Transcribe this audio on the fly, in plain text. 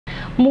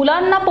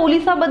मुलांना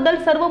पोलिसांबद्दल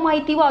सर्व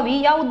माहिती व्हावी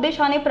या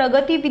उद्देशाने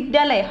प्रगती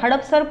विद्यालय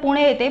हडपसर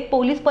पुणे येथे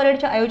पोलीस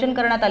परेडचे आयोजन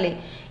करण्यात आले।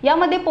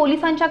 यामध्ये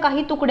पोलिसांच्या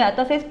काही तुकड्या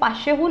तसेच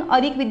 500हून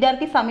अधिक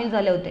विद्यार्थी सामील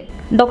झाले होते।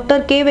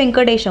 डॉक्टर के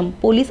वेंकटेशम,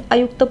 पोलीस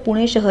आयुक्त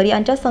पुणे शहर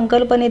यांच्या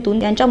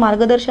संकल्पनेतून यांच्या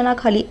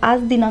मार्गदर्शनाखाली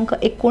आज दिनांक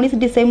 19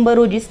 डिसेंबर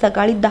रोजी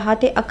सकाळी 10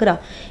 ते 11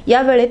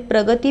 या वेळेत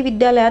प्रगती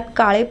विद्यालयात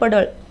काळे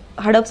पडळ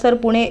हडपसर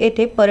पुणे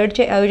येथे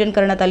परेडचे आयोजन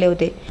करण्यात आले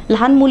होते।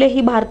 लहान मुले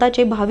ही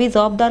भारताचे भावी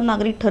जबाबदार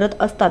नागरिक ठरत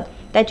असतात,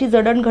 त्याची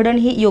जडणघडण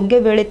ही योग्य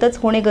वेळेतच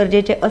होणे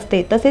गरजेचे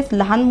असते। तसेच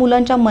लहान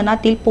मुलांच्या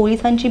मनातील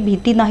पोलिसांची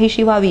भीती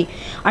नाहीशी व्हावी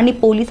आणि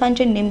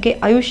पोलिसांचे नेमके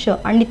आयुष्य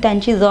आणि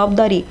त्यांची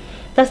जबाबदारी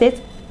तसेच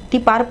ती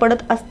पार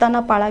पडत असताना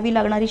पाळावी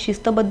लागणारी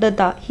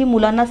शिस्तबद्धता ही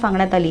मुलांना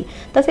सांगण्यात आली।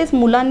 तसेच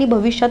मुलांनी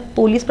भविष्यात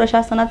पोलीस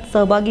प्रशासनात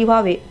सहभागी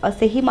व्हावे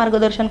असेही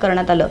मार्गदर्शन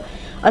करण्यात आलं।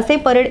 असे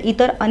परेड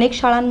इतर अनेक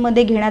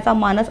शाळांमध्ये घेण्याचा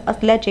मानस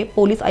असल्याचे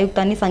पोलीस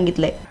आयुक्तांनी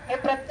सांगितले। हे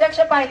प्रत्यक्ष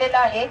पाहिलेलं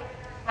आहे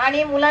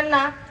आणि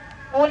मुलांना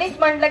पोलीस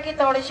म्हटलं की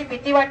थोडीशी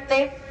भीती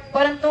वाटते,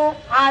 परंतु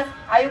आज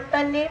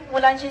आयुक्तांनी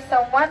मुलांशी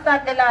संवाद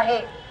साधलेला आहे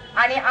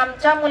आणि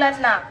आमच्या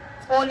मुलांना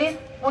पोलीस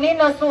कुणी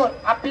नसून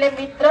आपले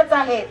मित्रच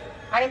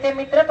आहेत आणि ते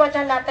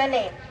मित्रत्वाच्या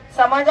नात्याने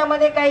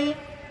समाजामध्ये काही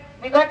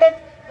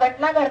विघटित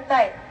घटना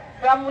घडतायत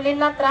किंवा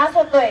मुलींना त्रास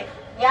होतोय,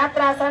 या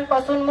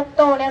त्रासांपासून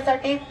मुक्त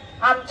होण्यासाठी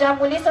आमच्या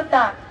मुली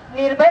सुद्धा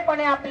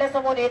निर्भयपणे आपल्या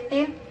समोर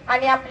येतील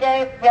आणि आपल्या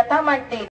व्यथा मांडतील।